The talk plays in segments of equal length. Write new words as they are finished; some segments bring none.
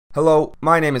Hello,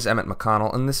 my name is Emmett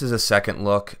McConnell, and this is A Second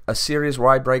Look, a series where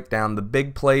I break down the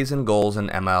big plays and goals in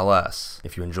MLS.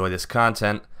 If you enjoy this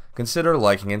content, consider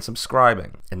liking and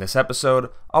subscribing. In this episode,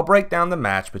 I'll break down the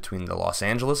match between the Los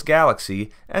Angeles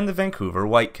Galaxy and the Vancouver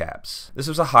Whitecaps. This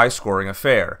was a high-scoring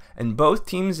affair, and both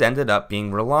teams ended up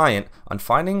being reliant on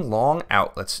finding long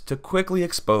outlets to quickly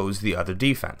expose the other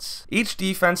defense. Each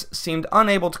defense seemed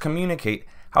unable to communicate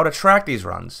how to track these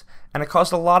runs, and it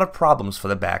caused a lot of problems for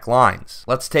the back lines.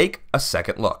 Let's take a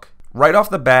second look. Right off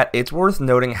the bat, it's worth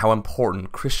noting how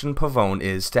important Christian Pavon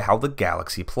is to how the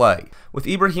Galaxy play. With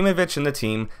Ibrahimovic in the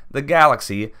team, the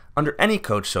Galaxy, under any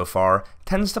coach so far,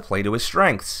 tends to play to his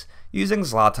strengths, using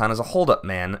Zlatan as a hold-up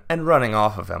man and running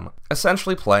off of him,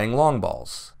 essentially playing long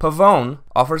balls. Pavon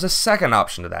offers a second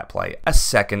option to that play, a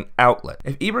second outlet.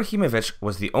 If Ibrahimovic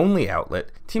was the only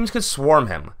outlet, teams could swarm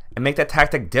him and make that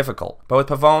tactic difficult. But with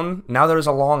Pavon, now there is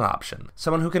a long option,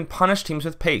 someone who can punish teams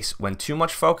with pace when too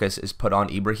much focus is put on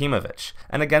Ibrahimovic.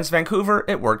 And against Vancouver,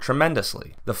 it worked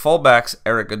tremendously. The fullbacks,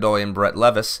 Eric Godoy and Brett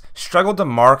Levis, struggled to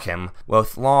mark him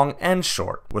both long and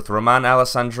short. With Roman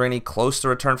Alessandrini close to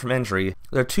return from injury,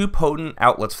 there are two potent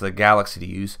outlets for the Galaxy to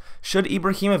use should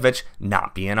Ibrahimovic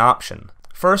not be an option.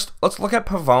 First, let's look at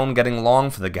Pavon getting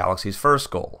long for the Galaxy's first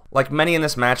goal. Like many in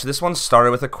this match, this one started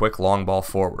with a quick long ball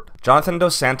forward. Jonathan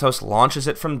Dos Santos launches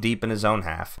it from deep in his own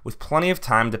half, with plenty of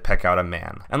time to pick out a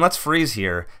man. And let's freeze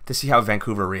here to see how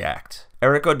Vancouver react.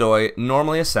 Eric Godoy,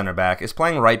 normally a center back, is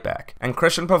playing right back, and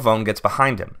Christian Pavon gets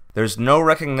behind him. There's no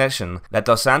recognition that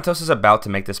Dos Santos is about to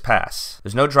make this pass.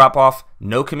 There's no drop-off,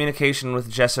 no communication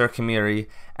with Jesser Kamiri,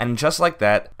 and just like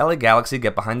that, LA Galaxy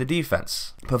get behind the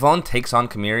defense. Pavon takes on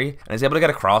Kamiri and is able to get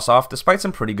a cross off despite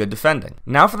some pretty good defending.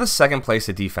 Now for the second place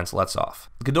the defense lets off.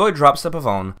 Godoy drops to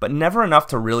Pavon, but never enough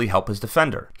to really help his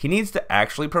defender. He needs to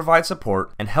actually provide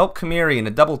support and help Kamiri in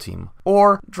a double team,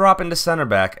 or drop into center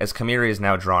back as Kamiri is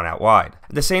now drawn out wide.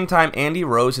 At the same time, Andy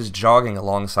Rose is jogging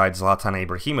alongside Zlatan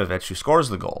Ibrahimovic, who scores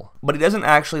the goal, but he doesn't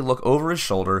actually look over his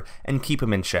shoulder and keep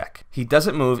him in check. He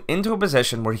doesn't move into a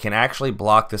position where he can actually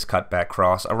block this cutback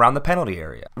cross around the penalty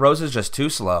area. Rose is just too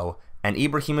slow, and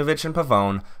Ibrahimovic and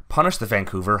Pavon punish the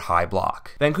Vancouver high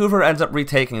block. Vancouver ends up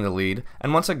retaking the lead,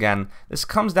 and once again, this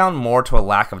comes down more to a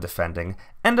lack of defending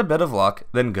and a bit of luck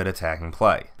than good attacking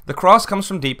play. The cross comes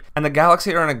from deep, and the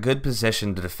Galaxy are in a good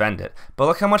position to defend it, but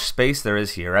look how much space there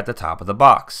is here at the top of the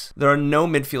box. There are no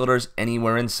midfielders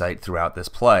anywhere in sight throughout this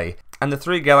play, and the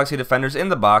three Galaxy defenders in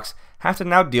the box have to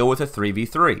now deal with a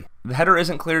 3v3. The header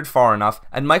isn't cleared far enough,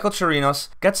 and Michael Chirinos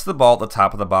gets the ball at the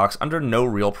top of the box under no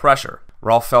real pressure.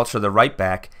 Rolf Feltscher, the right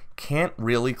back, can't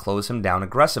really close him down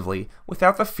aggressively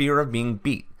without the fear of being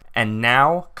beat. And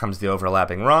now comes the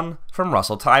overlapping run from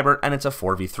Russell Teibert, and it's a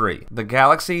 4v3. The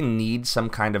Galaxy needs some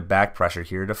kind of back pressure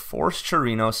here to force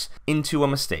Chirinos into a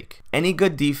mistake. Any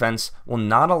good defense will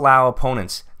not allow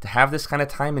opponents to have this kind of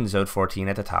time in zone 14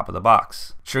 at the top of the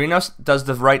box. Chirinos does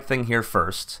the right thing here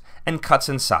first and cuts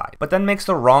inside, but then makes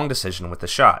the wrong decision with the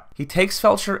shot. He takes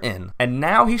Feltscher in, and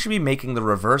now he should be making the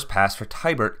reverse pass for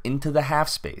Teibert into the half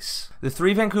space. The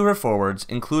three Vancouver forwards,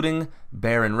 including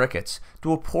Bear and Ricketts,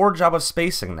 do a poor job of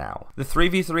spacing now. The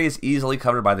 3v3 is easily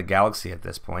covered by the Galaxy at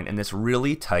this point in this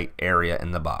really tight area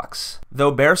in the box. Though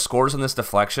Bear scores on this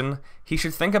deflection, he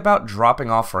should think about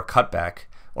dropping off for a cutback,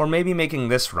 or maybe making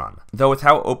this run. Though with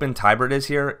how open Teibert is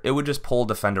here, it would just pull a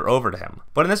defender over to him.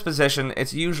 But in this position,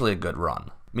 it's usually a good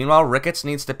run. Meanwhile, Ricketts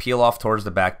needs to peel off towards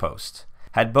the back post.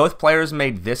 Had both players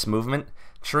made this movement,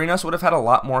 Chirinos would have had a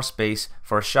lot more space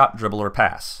for a shot, dribble, or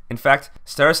pass. In fact,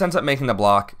 Steres ends up making the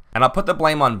block, and I'll put the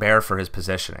blame on Bear for his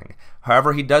positioning.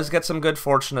 However, he does get some good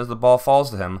fortune as the ball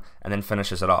falls to him and then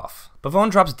finishes it off.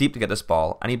 Pavon drops deep to get this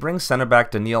ball, and he brings center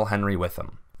back Daniil Henry with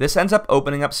him. This ends up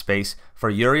opening up space for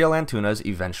Uriel Antuna's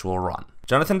eventual run.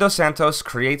 Jonathan Dos Santos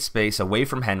creates space away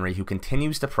from Henry, who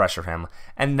continues to pressure him,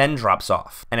 and then drops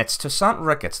off. And it's Toussaint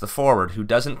Ricketts, the forward, who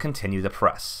doesn't continue the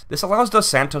press. This allows Dos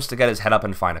Santos to get his head up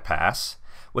and find a pass,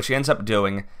 which he ends up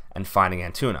doing and finding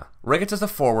Antuna. Ricketts as the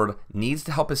forward needs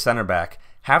to help his center back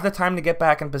have the time to get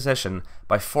back in position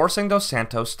by forcing Dos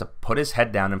Santos to put his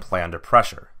head down and play under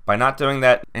pressure. By not doing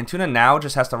that, Antuna now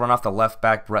just has to run off the left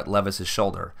back Brett Levis'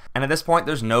 shoulder, and at this point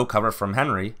there's no cover from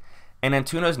Henry, and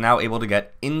Antuna is now able to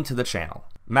get into the channel.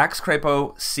 Max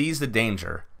Crepeau sees the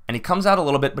danger, and he comes out a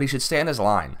little bit, but he should stay in his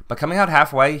line. But coming out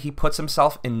halfway, he puts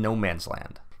himself in no man's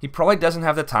land. He probably doesn't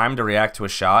have the time to react to a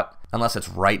shot, unless it's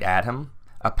right at him.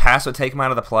 A pass would take him out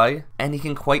of the play, and he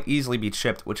can quite easily be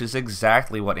chipped, which is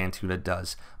exactly what Antuna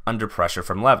does under pressure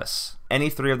from Levis. Any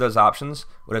three of those options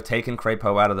would have taken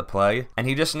Crepeau out of the play, and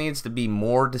he just needs to be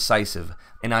more decisive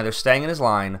in either staying in his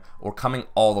line or coming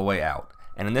all the way out.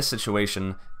 And in this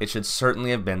situation, it should certainly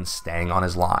have been staying on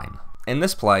his line. In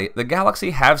this play, the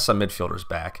Galaxy have some midfielders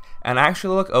back, and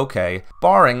actually look okay,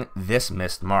 barring this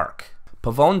missed mark.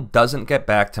 Pavon doesn't get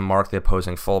back to mark the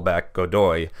opposing fullback,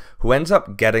 Godoy, who ends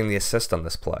up getting the assist on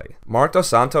this play. Marc Dos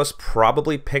Santos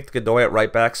probably picked Godoy at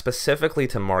right back specifically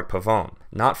to mark Pavon,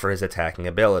 not for his attacking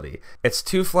ability. It's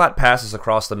 2 flat passes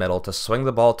across the middle to swing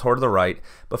the ball toward the right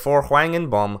before Hwang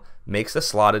In-beom makes the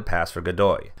slotted pass for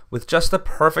Godoy, with just the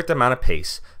perfect amount of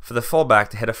pace for the fullback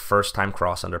to hit a first-time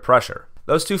cross under pressure.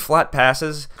 Those 2 flat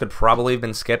passes could probably have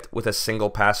been skipped with a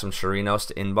single pass from Chirinos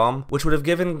to In-beom, which would have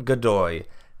given Godoy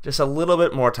just a little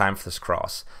bit more time for this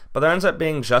cross, but there ends up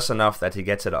being just enough that he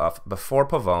gets it off before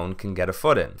Pavon can get a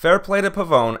foot in. Fair play to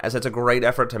Pavon, as it's a great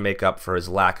effort to make up for his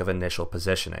lack of initial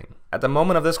positioning. At the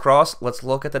moment of this cross, let's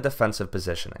look at the defensive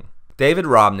positioning. David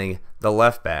Robney, the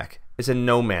left back, is in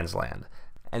no man's land,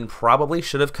 and probably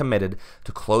should have committed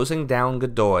to closing down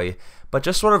Godoy, but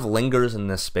just sort of lingers in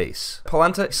this space.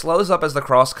 Polenta slows up as the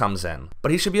cross comes in,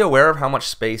 but he should be aware of how much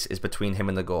space is between him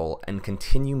and the goal and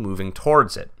continue moving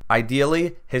towards it.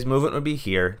 Ideally, his movement would be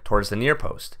here towards the near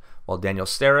post, while Daniel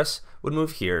Steres would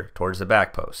move here towards the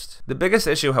back post. The biggest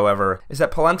issue, however, is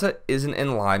that Polenta isn't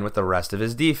in line with the rest of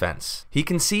his defense. He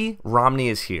can see Romney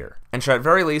is here, and should at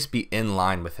very least be in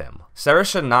line with him.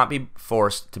 Steres should not be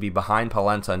forced to be behind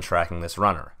Polenta in tracking this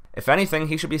runner. If anything,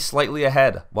 he should be slightly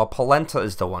ahead, while Polenta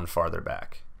is the one farther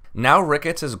back. Now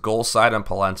Ricketts is goal side on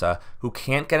Polenta, who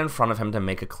can't get in front of him to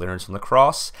make a clearance on the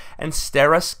cross, and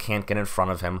Steres can't get in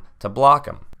front of him to block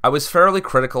him. I was fairly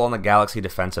critical on the Galaxy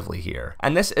defensively here,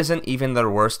 and this isn't even their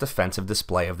worst defensive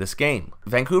display of this game.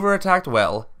 Vancouver attacked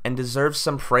well, and deserves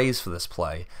some praise for this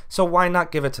play, so why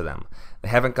not give it to them? They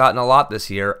haven't gotten a lot this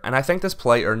year, and I think this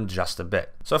play earned just a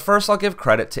bit. So first I'll give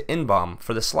credit to In-beom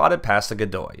for the slotted pass to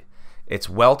Godoy. It's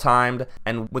well timed,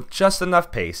 and with just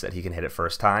enough pace that he can hit it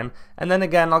first time, and then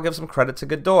again I'll give some credit to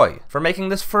Godoy for making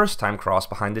this first time cross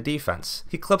behind the defense.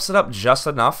 He clips it up just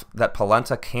enough that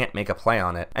Polenta can't make a play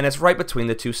on it, and it's right between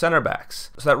the 2 center backs,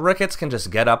 so that Ricketts can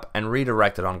just get up and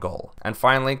redirect it on goal. And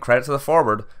finally, credit to the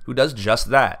forward, who does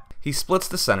just that. He splits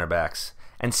the center backs,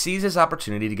 and sees his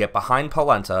opportunity to get behind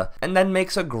Polenta, and then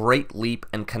makes a great leap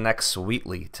and connects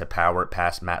sweetly to power it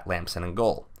past Matt Lampson in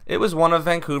goal. It was one of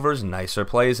Vancouver's nicer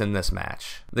plays in this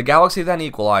match. The Galaxy then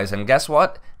equalize, and guess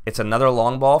what? It's another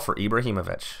long ball for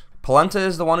Ibrahimovic. Polenta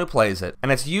is the one who plays it,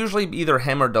 and it's usually either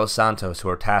him or Dos Santos who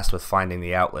are tasked with finding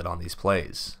the outlet on these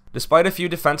plays. Despite a few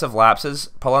defensive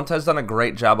lapses, Polenta has done a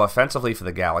great job offensively for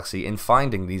the Galaxy in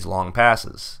finding these long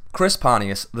passes. Chris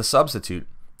Pontius, the substitute,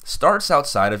 starts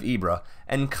outside of Ibra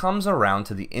and comes around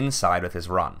to the inside with his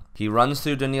run. He runs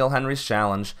through Daniil Henry's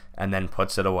challenge and then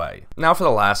puts it away. Now for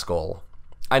the last goal.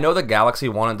 I know the Galaxy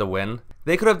wanted to win.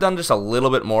 They could have done just a little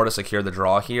bit more to secure the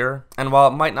draw here, and while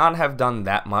it might not have done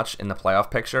that much in the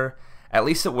playoff picture, at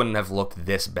least it wouldn't have looked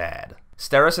this bad.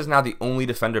 Steres is now the only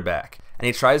defender back, and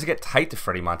he tries to get tight to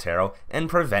Fredy Montero and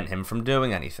prevent him from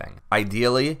doing anything.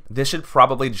 Ideally, this should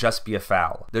probably just be a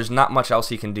foul. There's not much else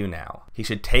he can do now. He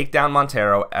should take down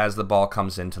Montero as the ball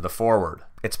comes into the forward.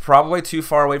 It's probably too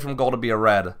far away from goal to be a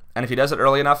red, and if he does it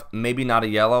early enough, maybe not a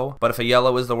yellow, but if a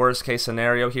yellow is the worst case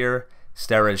scenario here,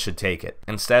 Steres should take it.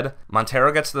 Instead,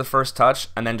 Montero gets to the first touch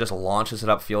and then just launches it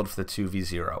upfield for the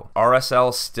 2v0.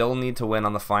 RSL still need to win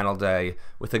on the final day,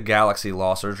 with the Galaxy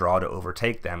loss or draw to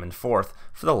overtake them in 4th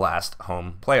for the last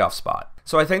home playoff spot.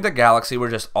 So I think the Galaxy were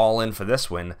just all in for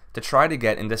this win to try to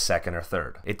get into 2nd or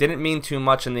 3rd. It didn't mean too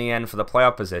much in the end for the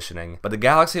playoff positioning, but the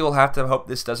Galaxy will have to hope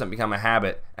this doesn't become a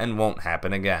habit and won't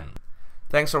happen again.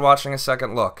 Thanks for watching a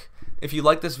second look. If you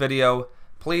like this video,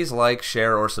 please like,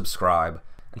 share, or subscribe.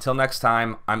 Until next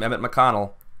time, I'm Emmett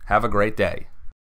McConnell. Have a great day.